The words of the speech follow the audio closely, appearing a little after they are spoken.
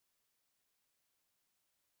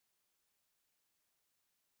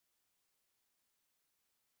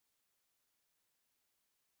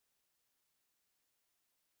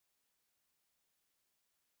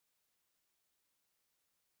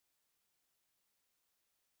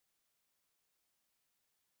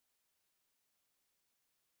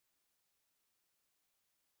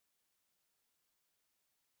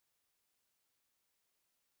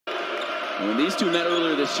And when these two met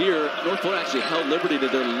earlier this year, North Florida actually held Liberty to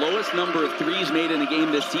their lowest number of threes made in a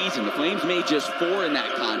game this season. The Flames made just 4 in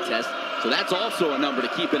that contest, so that's also a number to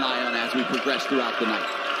keep an eye on as we progress throughout the night.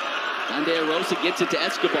 Grande Rosa gets it to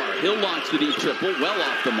Escobar. He'll launch the deep triple, well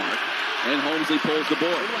off the mark. And Homesley pulls the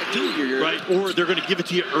board. What do I do here? Right, or they're going to give it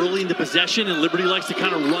to you early in the possession, and Liberty likes to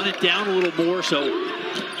kind of run it down a little more, so...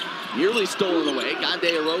 Nearly stolen away.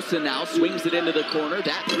 Grande Rosa now swings it into the corner.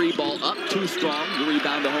 That 3 ball up too strong. The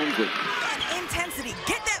rebound to Homesley. Intensity.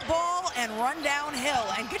 Get that ball and run downhill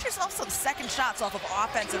and get yourself some second shots off of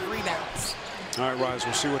offensive rebounds. All right, Rise,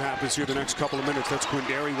 we'll see what happens here the next couple of minutes. That's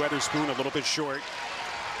Quindary Weatherspoon a little bit short.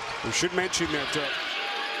 We should mention that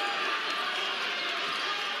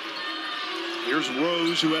here's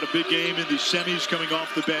Rose, who had a big game in the semis coming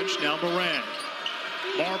off the bench. Now Moran.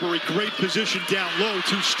 Marbury, great position down low,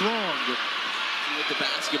 too strong. With the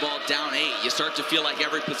basketball down 8, you start to feel like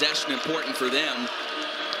every possession important for them.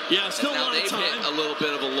 Yeah, still a lot of time. Hit a little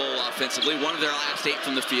bit of a lull offensively. One of their last 8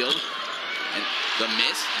 from the field. And the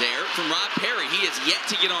miss there from Rob Perry. He is yet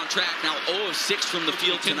to get on track. Now 0 of 6 from the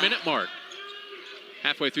field tonight. 10-minute mark.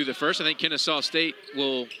 Halfway through the first, I think Kennesaw State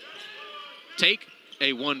will take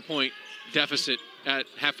a 1-point deficit at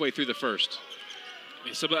halfway through the first.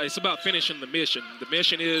 It's about finishing the mission. The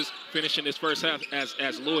mission is finishing this first half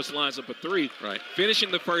as Lewis lines up a 3. Right. Finishing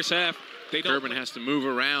the first half, they don't. Durbin has to move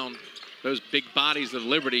around those big bodies of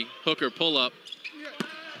Liberty. Hooker pull up.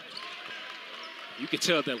 You can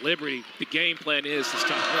tell that Liberty, the game plan is to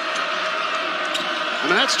stop Hooker. I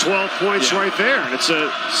mean, that's 12 points right there, and it's a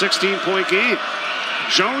 16-point game.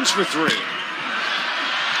 Jones for 3.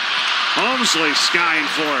 Homesley skying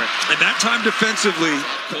for it. And that time defensively.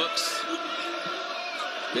 Cooks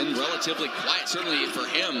been relatively quiet, certainly for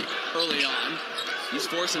him early on. He's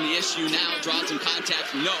forcing the issue now, draws some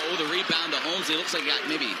contact. No, the rebound to Homesley. Looks like he got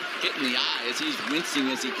maybe hit in the eye as he's wincing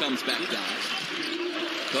as he comes back down.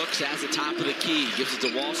 Cooks has the top of the key, gives it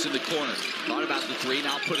to Walsh in the corner. Thought about the 3,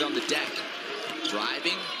 now put it on the deck.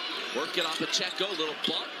 Driving, working off Pacheco, little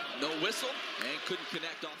bump, no whistle, and couldn't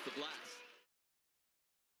connect off the glass.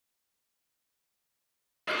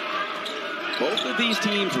 Both of these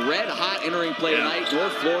teams red hot entering play tonight.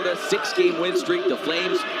 North Florida, 6-game win streak. The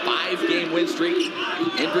Flames, 5-game win streak.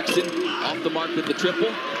 Hendrickson off the mark with the triple.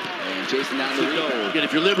 And chasing down the rebound. Again,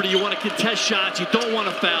 if you're Liberty, you want to contest shots. You don't want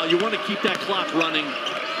to foul. You want to keep that clock running.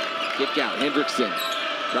 Kick out, Hendrickson.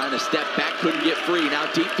 Trying to step back, couldn't get free. Now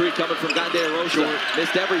deep 3 coming from Grande Rosa.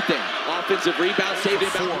 Missed everything. Offensive rebound, saved it.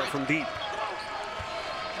 4 from deep.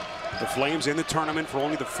 The Flames in the tournament for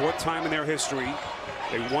only the 4th time in their history.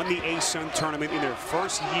 They won the ASUN tournament in their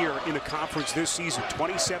first year in the conference this season.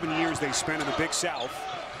 27 years they spent in the Big South.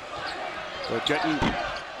 But getting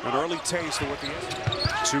an early taste of what the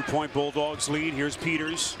 2-point Bulldogs lead. Here's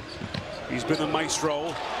Peters. He's been the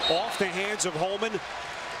maestro. Off the hands of Holman.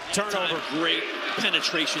 Turnover. Great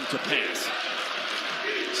penetration to pass.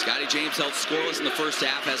 Scotty James held scoreless in the first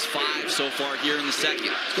half, has 5 so far here in the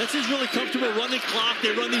second. That's just really comfortable running clock.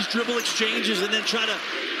 They run these dribble exchanges and then try to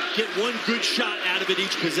get one good shot out of it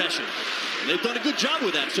each possession. And they've done a good job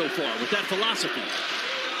with that so far, with that philosophy.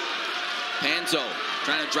 Panzo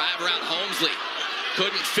trying to drive around Homesley.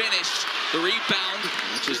 Couldn't finish the rebound,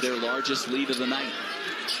 which is their largest lead of the night.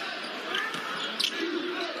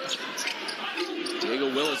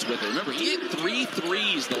 Diego Willis with it. Remember, he hit 3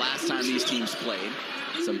 threes the last time these teams played.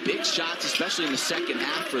 Some big shots, especially in the second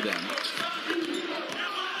half for them.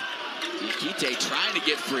 Kite trying to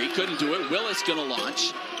get free, couldn't do it. Willis gonna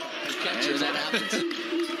launch. And that happens.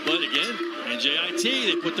 But again, NJIT,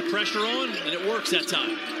 they put the pressure on, and it works that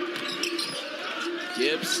time.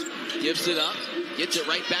 Gibbs gives it up, gets it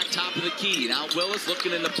right back top of the key. Now Willis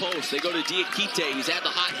looking in the post. They go to Diakite. He's had the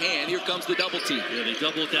hot hand. Here comes the double team. Yeah, they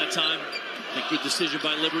double it that time. A good decision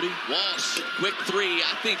by Liberty. Walsh, quick 3.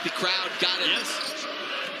 I think the crowd got it. Yes.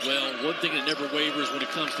 Well, one thing that never wavers when it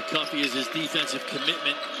comes to Cuffey is his defensive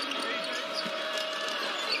commitment.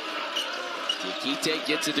 Diakite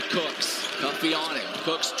gets it to Cooks. Cuffey on him.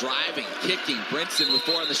 Cooks driving, kicking. Brinson with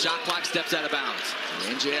 4 on the shot clock, steps out of bounds.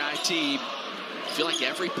 NJIT, feel like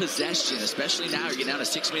every possession, especially now, you're getting down to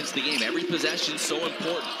 6 minutes of the game. Every possession is so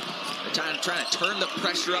important. They're trying to turn the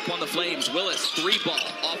pressure up on the Flames. Willis, 3 ball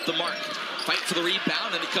off the mark. Fight for the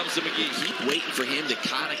rebound, and it comes to McGee. Keep waiting for him to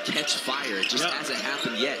kind of catch fire. It just hasn't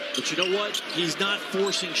happened yet. But you know what? He's not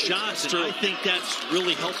forcing shots, and I think that's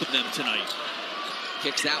really helping them tonight.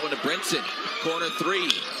 Kicks that one to Brinson. Corner 3.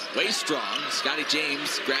 Way strong. Scotty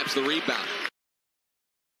James grabs the rebound.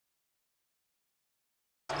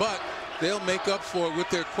 But they'll make up for it with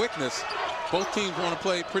their quickness. Both teams want to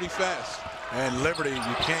play pretty fast. And Liberty,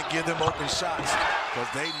 you can't give them open shots because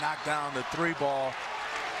they knock down the 3 ball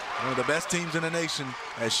One of the best teams in the nation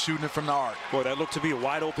at shooting it from the arc. Boy, that looked to be a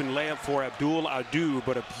wide open layup for Abdul Adu,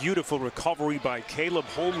 but a beautiful recovery by Caleb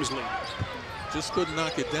Homesley. Just couldn't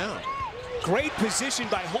knock it down. Great position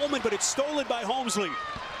by Holman, but it's stolen by Homesley.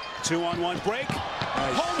 2-on-1 break.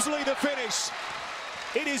 Nice. Homesley the finish.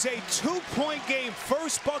 It is a 2-point game.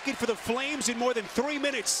 First bucket for the Flames in more than 3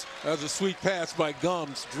 minutes. That was a sweet pass by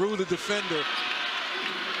Gums. Drew the defender.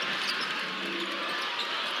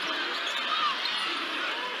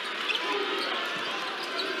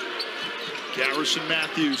 Garrison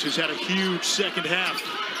Matthews has had a huge second half.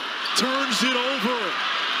 Turns it over.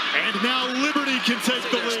 And now Liberty can take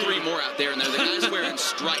the lead. There's 3 more out there, and they're the guys wearing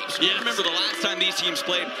stripes. Yes. Remember the last time these teams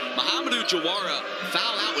played, Mohamedou Jawara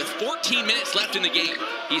fouled out with 14 minutes left in the game.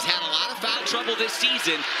 He's had a lot of foul trouble this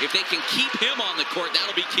season. If they can keep him on the court,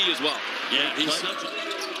 that'll be key as well. Yeah, he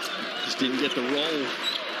just didn't get the roll.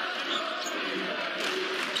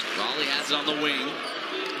 Raleigh has it on the wing.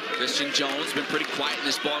 Christian Jones been pretty quiet in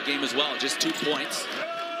this ball game as well. Just 2 points.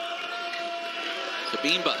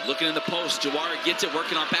 Kabimba looking in the post. Jawara gets it,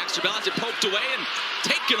 working on Baxter Bell. Has it poked away and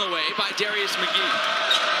taken away by Darius McGee.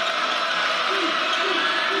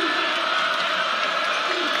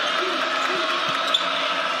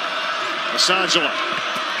 Masangela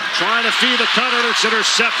trying to feed the cutter, and it's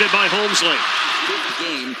intercepted by Homesley. 5th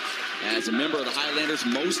game as a member of the Highlanders,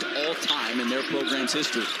 most all-time in their program's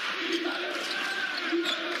history.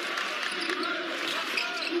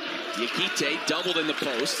 Yakite doubled in the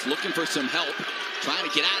post, looking for some help. Trying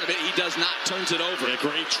to get out of it. He does not. Turns it over. A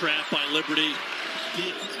great trap by Liberty.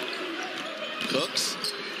 Cooks.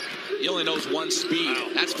 He only knows 1 speed.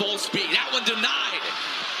 Wow. That's full speed. That one denied.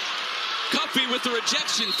 Cuffy with the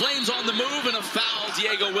rejection. Flames on the move and a foul.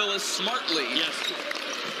 Diego Willis smartly. Yes.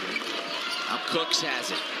 Now Cooks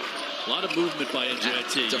has it. A lot of movement by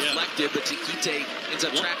NJIT. Deflected, but Yakite ends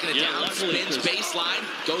up tracking it down. Spins baseline.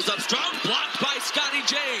 Goes up strong. Blocked by Scotty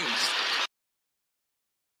James.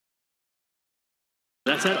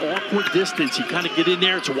 That's that awkward distance. You kind of get in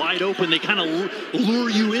there, it's wide open. They kind of lure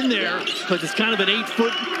you in there because it's kind of an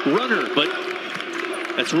 8-foot runner, but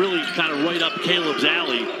that's really kind of right up Caleb's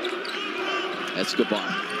alley. Escobar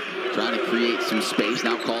trying to create some space,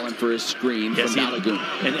 now calling for a screen from Balagoon.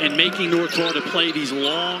 And making North Florida play these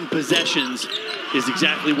long possessions is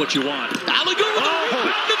exactly what you want. Balagoon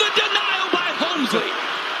to the denial by Homesley.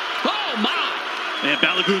 Oh, my. Man,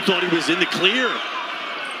 Balagoon thought he was in the clear.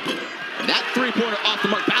 That 3-pointer off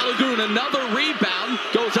the mark. Balagoon, another rebound.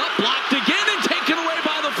 Goes up, blocked again, and taken away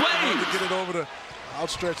by the Flames. To get it over the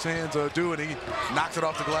outstretched hands of Adu, and he knocks it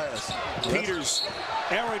off the glass. Peters,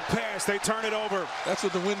 errant pass. They turn it over. That's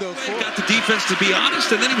what the window's for. Got the defense to be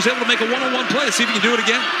honest, and then he was able to make a one-on-one play. See if he can do it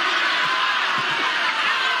again.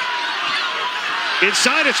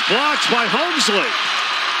 Inside, it's blocked by Homesley.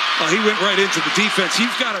 Oh, he went right into the defense.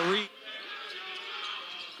 You've got to read.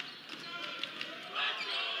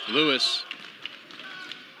 Lewis.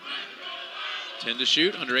 10 to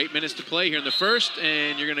shoot, under 8 minutes to play here in the first,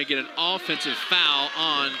 and you're going to get an offensive foul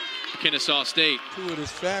on Kennesaw State. To it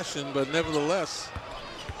is fashion, but nevertheless,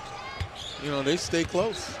 you know, they stay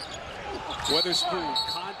close. Weatherspoon,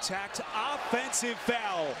 contact, offensive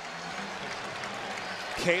foul.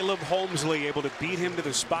 Caleb Homesley able to beat him to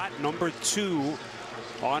the spot, number 2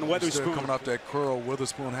 on Weatherspoon. Coming off that curl,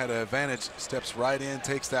 Witherspoon had an advantage, steps right in,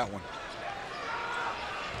 takes that one.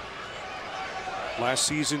 Last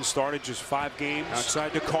season started just 5 games.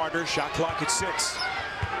 Outside to Carter, shot clock at 6.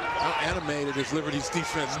 How animated is Liberty's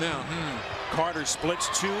defense now? Carter splits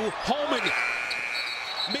 2. Holman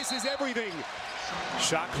misses everything.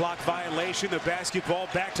 Shot clock violation. The basketball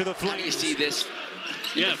back to the Flames. How do you see this?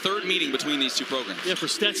 The 3rd meeting between these 2 programs. Yeah, for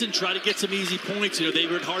Stetson, try to get some easy points. You know, they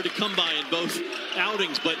were hard to come by in both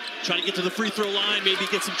outings, but try to get to the free throw line, maybe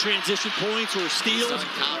get some transition points or steals. Sun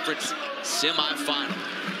Conference semifinal.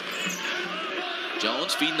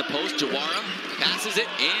 Jones feeding the post. Jawara passes it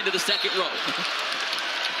into the second row.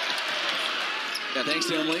 Yeah, thanks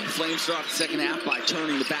to Emily. Flames start off the second half by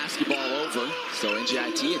turning the basketball over. So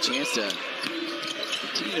NJIT a chance to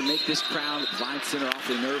continue to make this crowd at Vine Center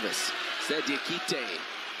awfully nervous. Said Diakite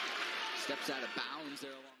steps out of bounds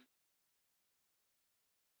there along.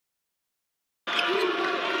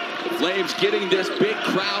 The Flames getting this big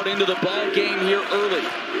crowd into the ball game here early,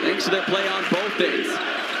 thanks to their play on both ends.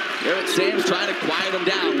 Eric Sams trying to quiet them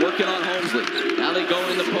down, working on Homesley. Now they go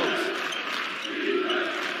in the post.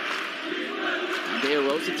 De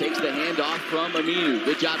Rosa takes the handoff from Aminu.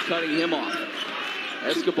 Good job cutting him off.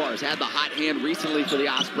 Escobar's had the hot hand recently for the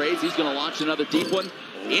Ospreys. He's going to launch another deep one.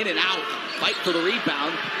 In and out. Fight for the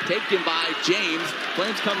rebound. Taken by James.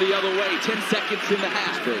 Flames come the other way. 10 seconds in the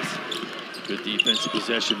half, Chris. Good defensive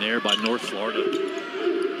possession there by North Florida.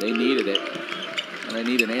 They needed it. And they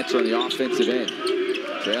need an answer on the offensive end.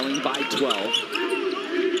 Trailing by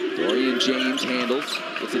 12. Dorian James handles.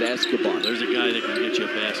 Gets it to Escobar. There's a guy that can get you a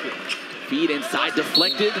basket. Feed inside,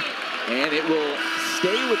 deflected. And it will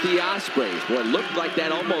stay with the Ospreys. Boy, it looked like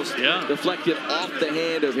that almost deflected off the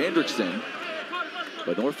hand of Hendrickson.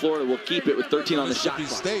 But North Florida will keep it with 13 on the shot clock.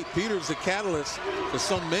 State, Peter's the catalyst for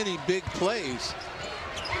so many big plays.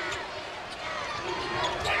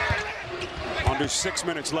 Under 6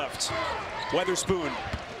 minutes left. Weatherspoon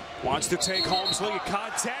wants to take Homesley.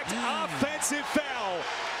 Contact. Offensive foul.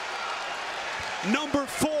 Number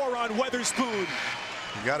 4 on Weatherspoon.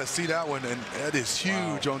 You got to see that one, and that is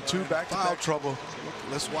huge on 2 back-to-back trouble.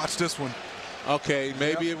 Let's watch this one. Okay,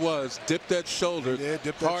 maybe it was. Dip that shoulder. Yeah,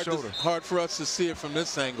 dip that shoulder. Hard for us to see it from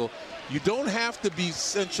this angle. You don't have to be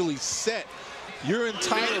essentially set. You're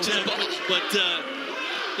entitled to... But,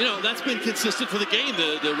 you know, that's been consistent for the game.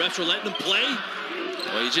 The refs are letting them play.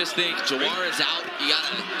 Well, you just think Jawara's out. You got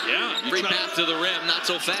to free pass to the rim, not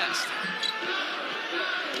so fast.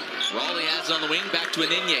 Raleigh has it on the wing, back to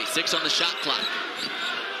Aninye. 6 on the shot clock.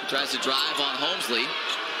 Tries to drive on Homesley.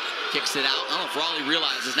 Kicks it out. I don't know if Raleigh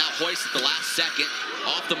realizes now hoists at the last second.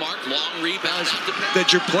 Off the mark, long rebound.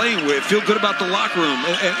 That you're playing with. Feel good about the locker room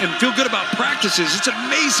and feel good about practices. It's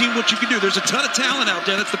amazing what you can do. There's a ton of talent out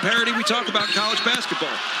there. That's the parity we talk about in college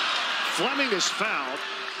basketball. Fleming is fouled.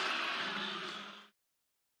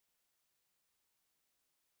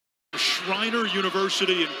 Shriner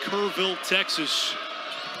University in Kerrville, Texas.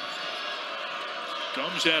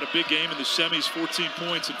 Comes out a big game in the semis, 14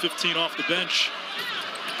 points and 15 off the bench.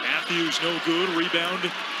 Matthews no good. Rebound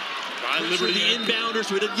by Liberty. The inbounder,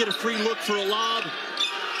 so we didn't get a free look for a lob.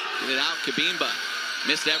 Get it out, Kabimba.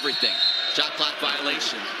 Missed everything. Shot clock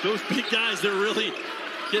violation. Those big guys, they're really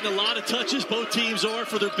getting a lot of touches. Both teams are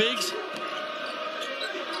for their bigs.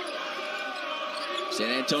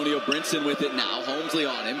 San Antonio Brinson with it now. Homesley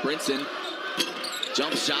on him. Brinson,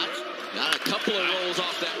 jump shot. Got a couple of rolls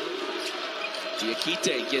off that.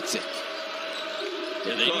 Diakite gets it.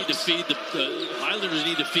 Yeah, they need to feed the Highlanders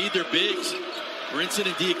need to feed their bigs. Brinson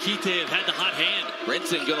and Diakite have had the hot hand.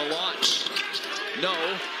 Brinson gonna launch. No,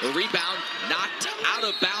 the rebound knocked out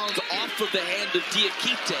of bounds off of the hand of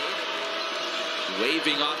Diakite.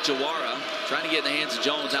 Waving off Jawara, trying to get in the hands of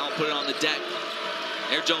Jones. Now put it on the deck.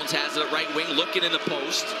 There Jones has it at right wing, looking in the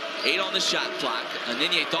post. 8 on the shot clock.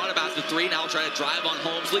 Aninye thought about the 3, now trying to drive on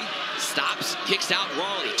Homesley. Stops, kicks out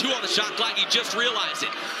Raleigh. 2 on the shot clock, he just realized it.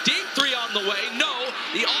 Deep 3 on the way, no.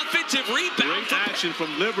 The offensive rebound. Great action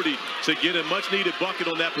from Liberty to get a much-needed bucket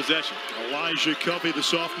on that possession. Elijah Covey, the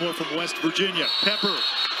sophomore from West Virginia. Pepper.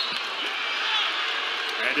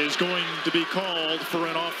 That is going to be called for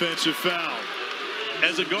an offensive foul.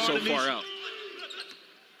 As a guard so far out.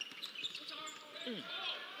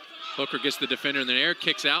 Hooker gets the defender in the air,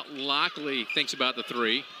 kicks out. Lockley thinks about the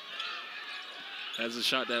 3. That's a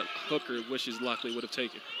shot that Hooker wishes Lockley would have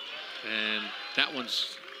taken. And that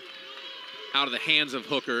one's out of the hands of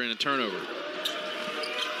Hooker in a turnover.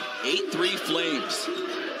 8-3 Flames.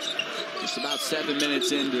 Just about 7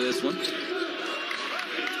 minutes into this one.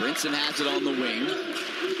 Brinson has it on the wing.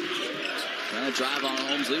 Trying to drive on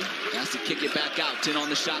Homesley. Has to kick it back out. 10 on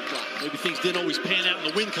the shot clock. Maybe things didn't always pan out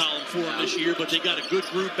in the win column for them this year, but they got a good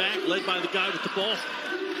group back, led by the guy with the ball.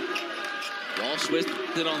 Walsh with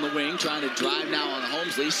it on the wing, trying to drive now on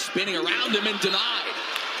Homesley. Spinning around him and denied.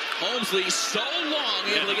 Homesley so long,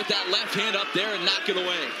 able to get that left hand up there and knock it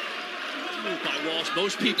away. Moved by Walsh.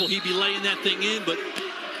 Most people, he'd be laying that thing in, but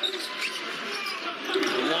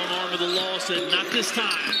the long arm of the law said, not this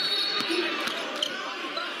time.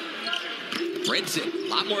 Brinson, a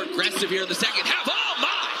lot more aggressive here in the second half. Oh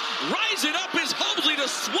my! Rising up is Homesley to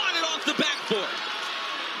swat it off the backboard.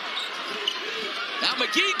 Now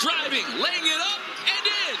McGee driving, laying it up and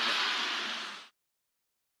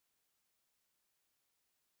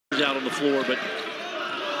in. Out on the floor, but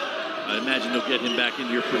I imagine they'll get him back in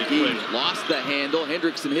here pretty quick. Lost the handle.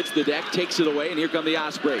 Hendrickson hits the deck, takes it away, and here come the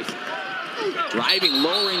Ospreys. Driving,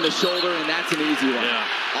 lowering the shoulder, and that's an easy one. Yeah.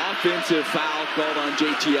 Offensive foul called on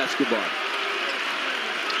JT Escobar.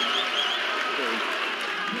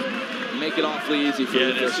 Make it awfully easy for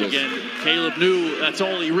the officials. Again, Caleb knew that's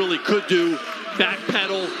all he really could do.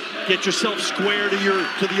 Backpedal, get yourself square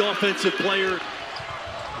to the offensive player.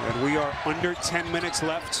 And we are under 10 minutes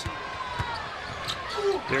left.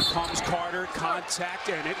 There comes Carter, contact,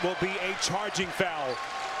 and it will be a charging foul.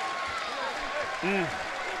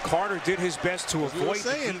 Carter did his best to avoid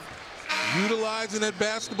saying, utilizing that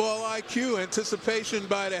basketball IQ, anticipation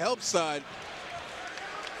by the help side.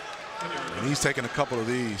 And he's taking a couple of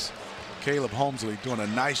these. Caleb Homesley doing a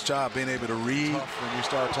nice job being able to read when you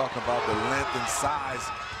start talking about the length and size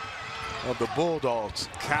of the Bulldogs.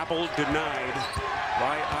 Cabell denied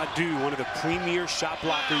by Adu, one of the premier shot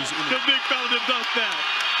blockers in the big fella that does that.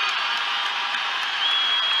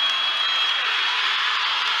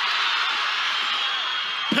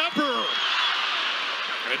 Pepper.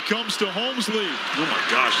 It comes to Homesley. Oh my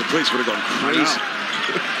gosh, the place would have gone crazy.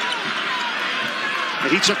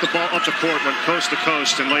 He took the ball up the court, went coast to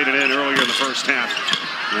coast, and laid it in earlier in the first half.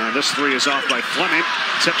 And this three is off by Fleming.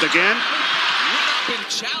 Tipped again. Went up and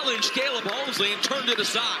challenged Caleb Homesley and turned it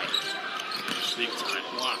aside. Big time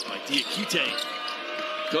block by Diakite.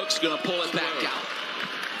 Cook's going to pull it back out.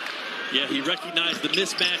 Yeah, he recognized the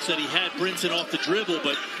mismatch that he had Brinson off the dribble,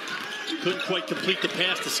 but couldn't quite complete the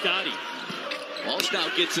pass to Scotty. Walsh now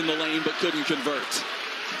gets in the lane, but couldn't convert.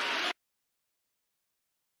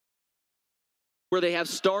 Where they have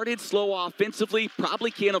started slow offensively,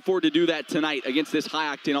 probably can't afford to do that tonight against this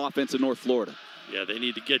high-octane offense in North Florida. Yeah, they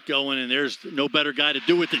need to get going, and there's no better guy to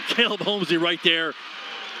do it than Caleb Homesley right there.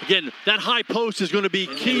 Again, that high post is going to be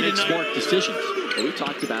key to smart decisions. We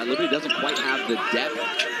talked about it. Liberty doesn't quite have the depth,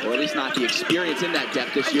 or at least not the experience in that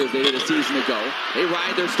depth this year as they did a season ago. They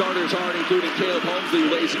ride their starters hard, including Caleb Homesley,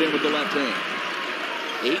 who lays it in with the left hand.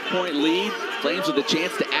 8-point lead. Flames with a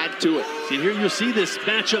chance to add to it. See, here you'll see this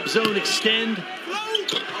matchup zone extend.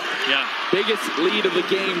 Yeah. Biggest lead of the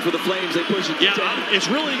game for the Flames. They push it to 10. It's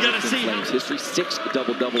really going to see. Flames history, 6th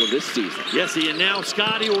double-double of this season. Yes, and now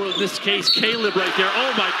Scotty, or in this case, Caleb right there.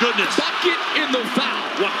 Oh, my goodness. Bucket in the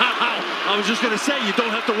foul. Wow. I was just going to say, you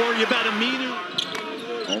don't have to worry about Aminu.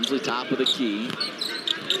 Holmesley top of the key.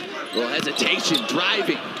 Little hesitation,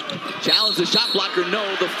 driving. Challenge the shot blocker. No,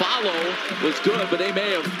 the follow was good, but they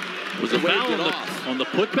may have. Was it foul on the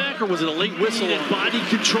putback, or was it a late whistle? And body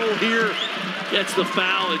control here. Gets the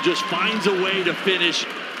foul and just finds a way to finish.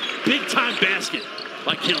 Big time basket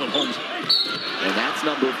by Caleb Holmes. And that's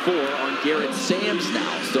number 4 on Garrett Sams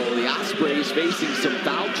now. So the Ospreys facing some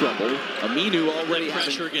foul trouble. Aminu already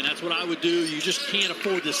pressure again. That's what I would do. You just can't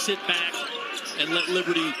afford to sit back and let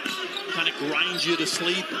Liberty kind of grind you to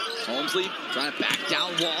sleep. Homesley trying to back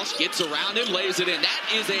down Walsh, gets around him, lays it in. That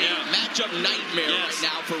is a matchup nightmare right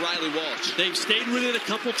now for Riley Walsh. They've stayed with it a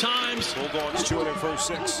couple times. Bulldogs 2 of their first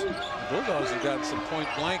 6. Bulldogs have gotten some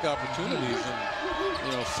point-blank opportunities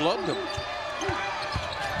and, flubbed them.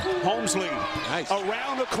 Homesley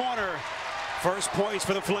around the corner. First points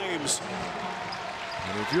for the Flames.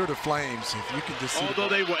 And if you're the Flames, if you can just see. Although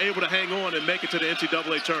they were able to hang on and make it to the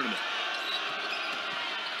NCAA tournament.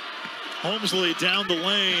 Homesley down the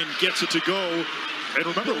lane, gets it to go. And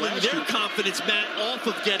remember last their year, confidence, Matt, off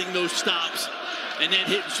of getting those stops and then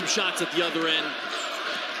hitting some shots at the other end.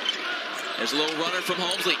 There's a little runner from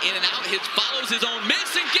Homesley, in and out, follows his own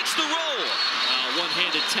miss and gets the roll.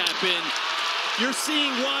 One-handed tap in. You're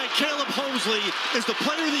seeing why Caleb Homesley is the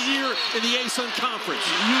player of the year in the ASUN Conference.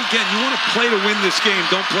 You want to play to win this game,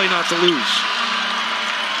 don't play not to lose.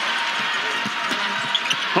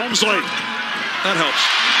 Homesley. That helps.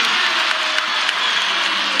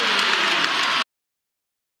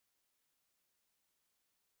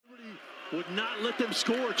 Would not let them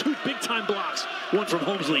score. 2 big-time blocks. One from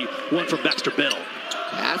Homesley, one from Baxter Bell.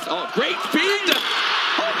 That's great feed to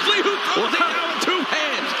Homesley, who throws it down with 2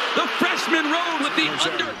 hands. The freshman rode with the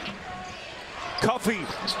under. Cuffy,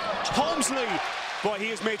 Homesley. Boy, he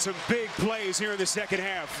has made some big plays here in the second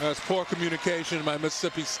half. That's poor communication by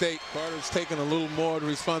Mississippi State. Carter's taking a little more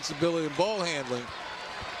responsibility in ball handling.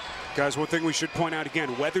 Guys, one thing we should point out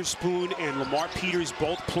again, Weatherspoon and Lamar Peters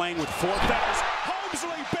both playing with 4 fouls.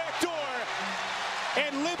 Homesley backdoor,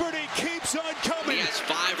 and Liberty keeps on coming. He has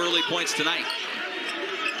 5 early points tonight.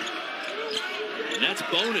 And that's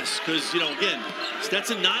bonus, because, again,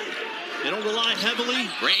 Stetson they don't rely heavily.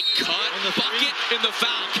 Great cut on the bucket in the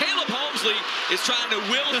foul. Caleb Homesley is trying to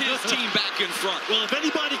will his team back in front. Well, if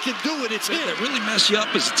anybody can do it, it's him. They really mess you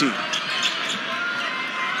up as a team.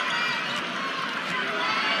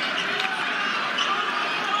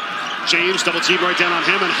 James double team right down on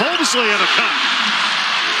him, and Homesley at a cut.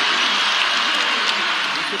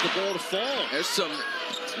 Get the ball to fall. There's some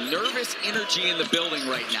nervous energy in the building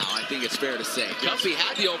right now, I think it's fair to say. Cuffy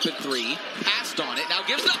had the open 3, passed on it, now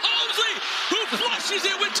gives it to Homesley, who flushes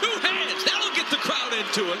it with 2 hands. That'll get the crowd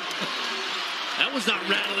into it. That was not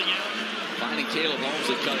rattling out. Finding Caleb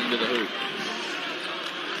Homesley cutting to the hoop.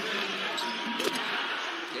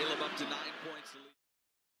 Caleb up to 9 points.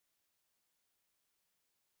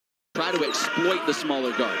 Try to exploit the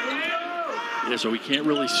smaller guard. Yeah, so we can't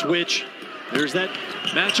really switch. There's that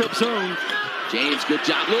matchup zone. James, good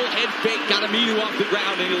job. Little head fake, got Aminu off the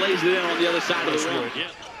ground, and he lays it in on the other side of the rim. Yeah.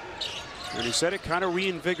 And he said it kind of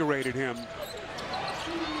reinvigorated him.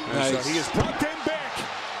 Nice. So he has brought them back.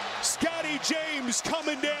 Scotty Liberty James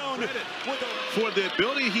coming down for the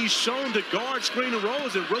ability he's shown to guard screen and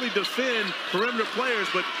rolls and really defend perimeter players,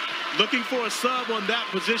 but looking for a sub on that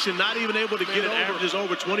position, not even able to get it. Averages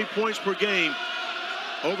over 20 points per game,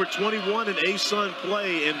 over 21 in A-Sun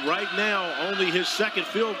play, and right now only his second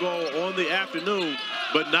field goal on the afternoon,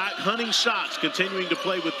 but not hunting shots, continuing to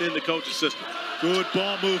play within the coach's system. Good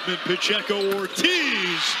ball movement. Pacheco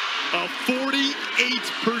Ortiz, a 48%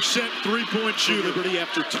 three-point shooter. Liberty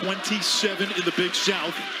after 27 in the Big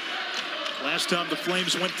South. Last time the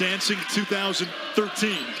Flames went dancing,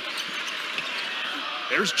 2013.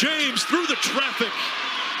 There's James through the traffic.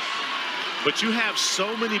 But you have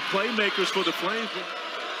so many playmakers for the Flames.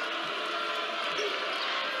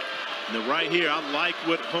 Now right here, I like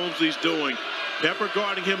what Homesley's doing. Pepper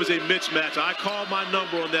guarding him is a mismatch. I call my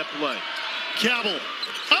number on that play. Cabell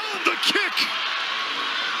on the kick.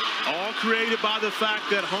 All created by the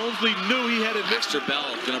fact that Homesley knew he had a Baxter Bell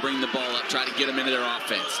going to bring the ball up, try to get him into their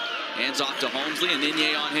offense. Hands off to Homesley and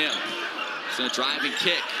Ninye on him. He's going to drive and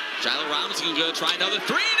kick. Shiloh Robinson going to try another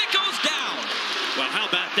three, and it goes down. Well, how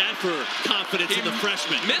about that for confidence in the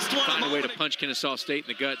freshman? Missed one. Find a way to punch Kennesaw State in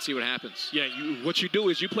the gut, see what happens. Yeah, what you do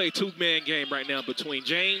is you play a two-man game right now between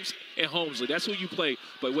James and Homesley. That's who you play.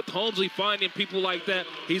 But with Homesley finding people like that,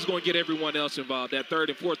 he's going to get everyone else involved, that third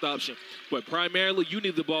and fourth option. But primarily, you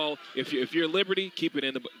need the ball. If you're Liberty, keep it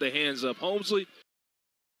in the hands of Homesley.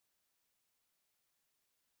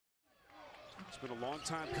 It's been a long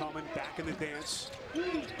time coming, back in the dance.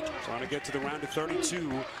 Trying to get to the round of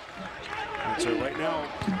 32. And so right now,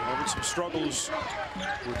 having some struggles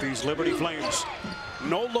with these Liberty Flames.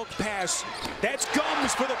 No look pass. That's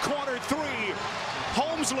Gums for the corner three.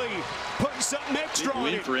 Homesley putting something extra on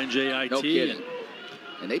it. For NJIT. No kidding.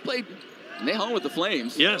 And they hung with the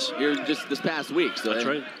Flames. Yes. Here just this past week. So that's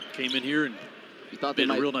right. Came in here and you thought they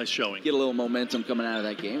might a real nice showing. Get a little momentum coming out of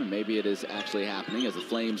that game, and maybe it is actually happening as the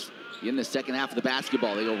Flames in the second half of the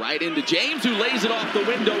basketball. They go right into James, who lays it off the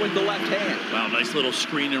window with the left hand. Wow, nice little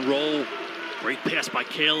screen and roll. Great pass by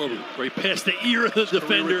Caleb. Great pass to ear of the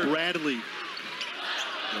defender. Bradley.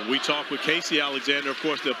 When we talked with Casey Alexander, of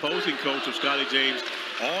course, the opposing coach of Scotty James,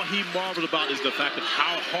 all he marveled about is the fact of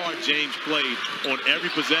how hard James played on every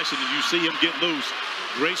possession, and you see him get loose.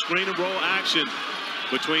 Great screen and roll action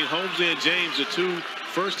between Homesley and James, the two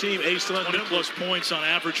first-team A-Sun 20+ points on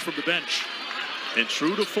average from the bench. And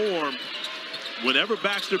true to form, whenever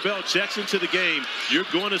Baxter Bell checks into the game, you're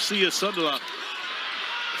going to see a Sunderland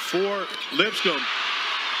for Lipscomb.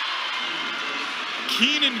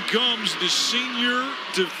 Keenan Gums, the senior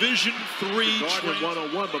Division III. Gardner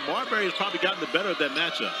one-on-one, but Marbury has probably gotten the better of that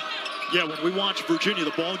matchup. Yeah, when we watch Virginia,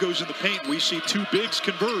 the ball goes in the paint. We see two bigs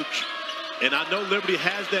converge. And I know Liberty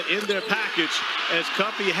has that in their package, as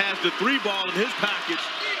Cuffey has the three ball in his package.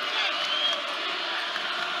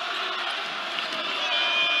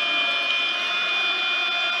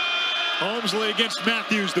 Homesley against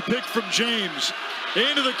Matthews, the pick from James,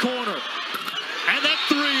 into the corner. And that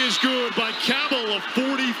three is good by Cabell, a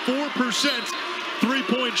 44%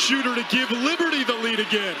 three-point shooter to give Liberty the lead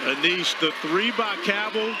again. Anish, the three by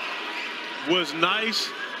Cabell was nice,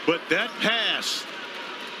 but that pass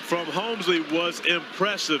from Homesley was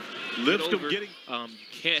impressive. Lipscomb getting...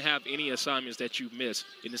 Can't have any assignments that you miss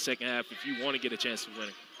in the second half if you want to get a chance of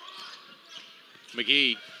winning.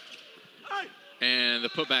 McGee. And the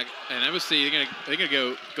putback, and obviously they're gonna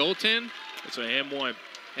go goaltend. It's an and one.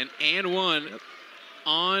 And one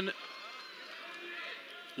on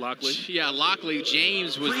Lockley. Yeah, Lockley.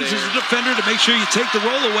 James was there. Freezes the defender to make sure you take the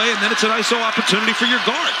roll away, and then it's an ISO opportunity for your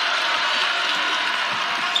guard.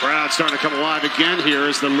 Crowd starting to come alive again here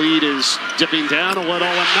as the lead is dipping down a little,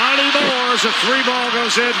 and not anymore as a three ball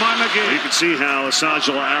goes in by McGee. You can see how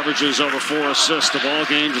Asajala averages over 4 assists the ball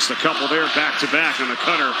game, just a couple there back-to-back on the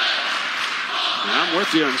cutter. And I'm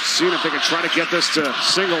with you and seeing if they can try to get this to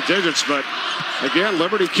single digits, but again,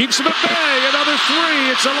 Liberty keeps them at bay. Another three.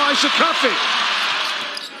 It's Elijah Cuffey.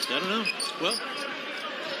 I don't know. Well,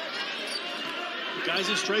 the guys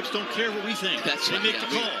in stripes don't care what we think. They make the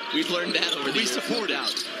call. We've learned that over the years. We support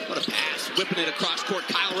it. What a pass. Whipping it across court.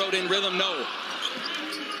 Kyle Road in rhythm. No.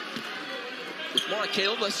 With more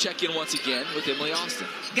Caleb, let's check in once again with Emily Austin.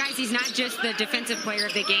 Guys, he's not just the defensive player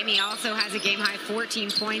of the game. He also has a game-high 14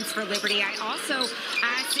 points for Liberty. I also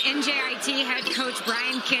asked NJIT head coach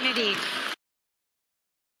Brian Kennedy.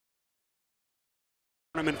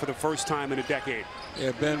 Tournament for the first time in a decade.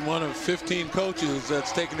 Yeah, been one of 15 coaches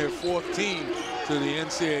that's taken their 4th team to the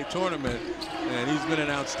NCAA tournament, and he's been an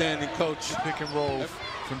outstanding coach. Pick and roll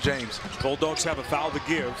from James. Bulldogs have a foul to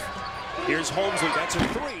give. Here's Homesley. That's a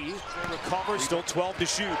three. They recover. Still 12 to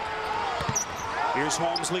shoot. Here's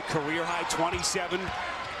Homesley. Career high 27.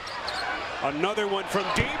 Another one from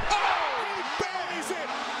deep. Oh, he buries it.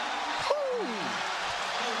 Woo.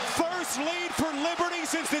 First lead for Liberty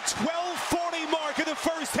since the 12:40 mark of the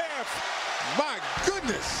first half. My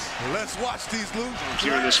goodness. Let's watch these lose.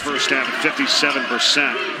 Here in this first half at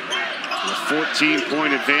 57%. A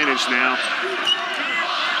 14-point advantage now.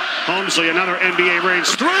 Homesley, another NBA range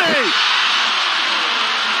three.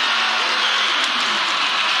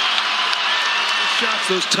 Shots,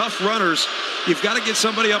 those tough runners. You've got to get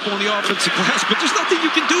somebody up on the offensive glass, but there's nothing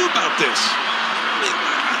you can do about this.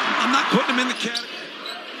 I'm not putting him in the category.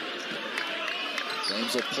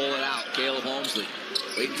 Flames will pull it out. Caleb Homesley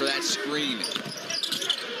waiting for that screen.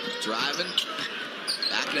 Driving.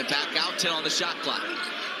 Backing it back out. 10 on the shot clock.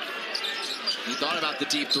 He thought about the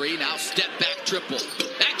deep three. Now step back triple.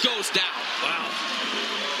 That goes down. Wow.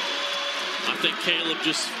 I think Caleb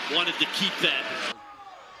just wanted to keep that.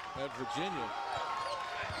 At Virginia.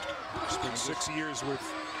 Spent 6 years with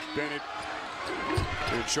Bennett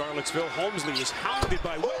in Charlottesville. Homesley is hounded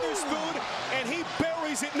by Witherspoon, and he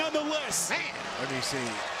buries it nonetheless. Man. Let me see.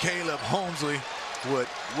 Caleb Homesley with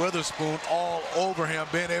Witherspoon all over him,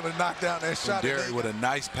 being able to knock down that shot. Derry with a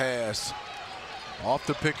nice pass. Off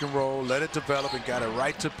the pick and roll, let it develop, and got it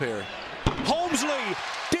right to Perry. Homesley,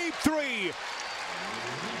 deep three.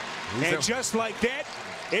 And just like that,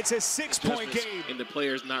 it's a 6-point game. And the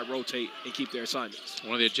players not rotate and keep their assignments.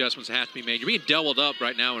 One of the adjustments that have to be made. You're being doubled up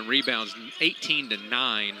right now in rebounds, 18-9.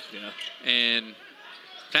 Yeah. And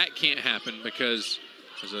that can't happen because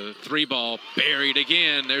there's a three ball buried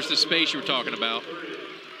again. There's the space you were talking about.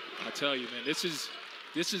 I tell you, man, this is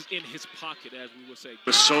in his pocket, as we would say.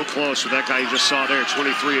 Was so close with that guy you just saw there,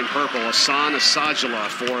 23 in purple, Hassan Asajala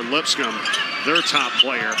for Lipscomb, their top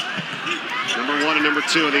player. Number 1 and number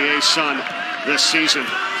 2 of the A-Sun this season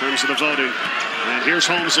in terms of the voting. And here's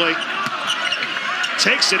Homesley.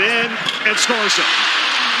 Takes it in and scores it.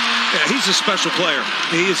 Yeah, he's a special player.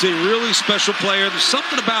 He is a really special player. There's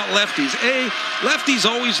something about lefties. Lefties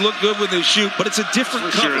always look good when they shoot, but it's a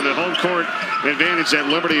different cover. Sure, the home court advantage that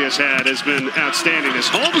Liberty has had has been outstanding as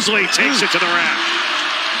Homesley takes it to the rack.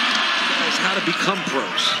 Guys, how to become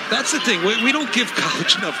pros. That's the thing. We don't give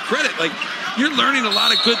college enough credit. Like, you're learning a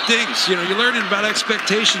lot of good things. You know, you're learning about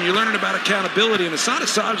expectation. You're learning about accountability. And Hassan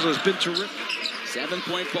Asajala has been terrific.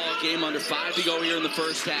 7-point ball game, under 5 to go here in the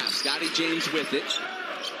first half. Scotty James with it.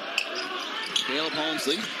 Caleb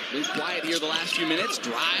Homesley, been quiet here the last few minutes.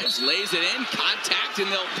 Drives, lays it in, contact,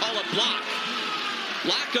 and they'll call a block.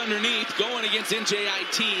 Block underneath, going against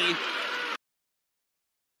NJIT.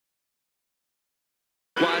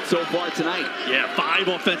 Quad so far tonight. Yeah, 5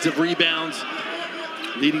 offensive rebounds,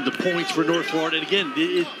 leading the points for North Florida. And again,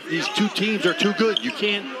 these two teams are too good. You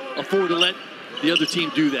can't afford to let the other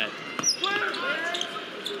team do that.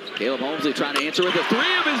 Caleb Homesley trying to answer with a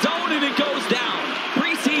three of his own, and it goes down.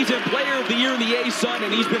 Preseason player of the year in the A-Sun,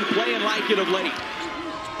 and he's been playing like it of late.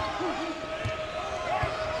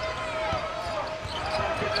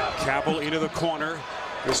 Cabell into the corner.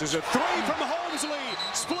 This is a three from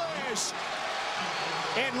Homesley. Splash.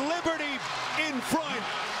 And Liberty in front.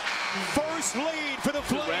 First lead for the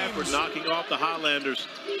Flames. Radford knocking off the Highlanders.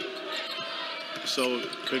 So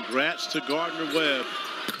congrats to Gardner Webb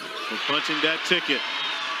for punching that ticket.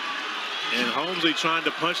 And Homesley trying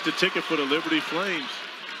to punch the ticket for the Liberty Flames.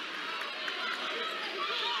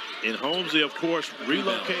 And Homesley, of course,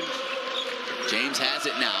 relocating. James has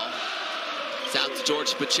it now. It's out to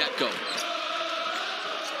George Pacheco.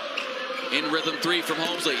 In rhythm three from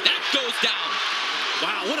Homesley. That goes down.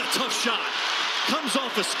 Wow, what a tough shot. Comes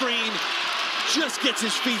off a screen, just gets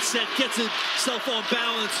his feet set, gets himself on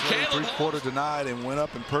balance. Three-quarter denied and went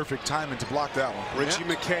up in perfect timing to block that one. Richie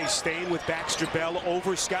McKay staying with Baxter Bell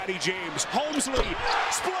over Scotty James. Homesley,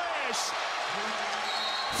 splash!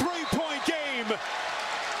 3-point game.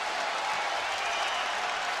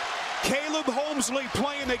 Caleb Homesley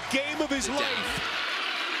playing the game of his life.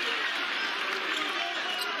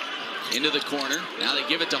 Into the corner. Now they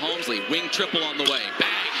give it to Homesley. Wing triple on the way. Bang!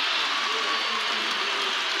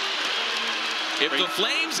 If the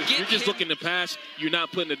Flames if get you're just looking to pass, you're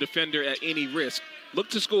not putting the defender at any risk. Look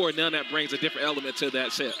to score, now that brings a different element to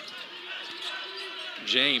that set.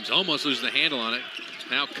 James almost losing the handle on it.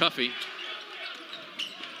 Now Cuffey.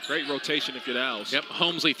 Great rotation if you're the Owls. Yep,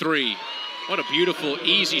 Homesley 3. What a beautiful,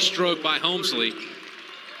 easy stroke by Homesley.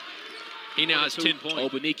 He now has 10 points.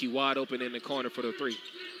 Obaniki wide open in the corner for the 3.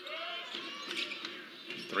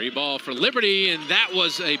 3 ball for Liberty, and that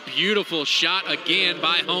was a beautiful shot again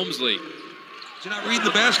by Homesley. You're not reading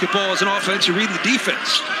the basketball as an offense, you're reading the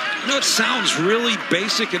defense. You know, it sounds really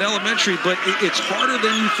basic and elementary, but it's harder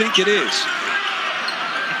than you think it is.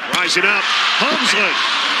 Rising up, Homesley.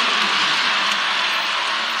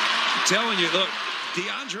 telling you, look,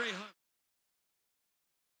 DeAndre Hunt.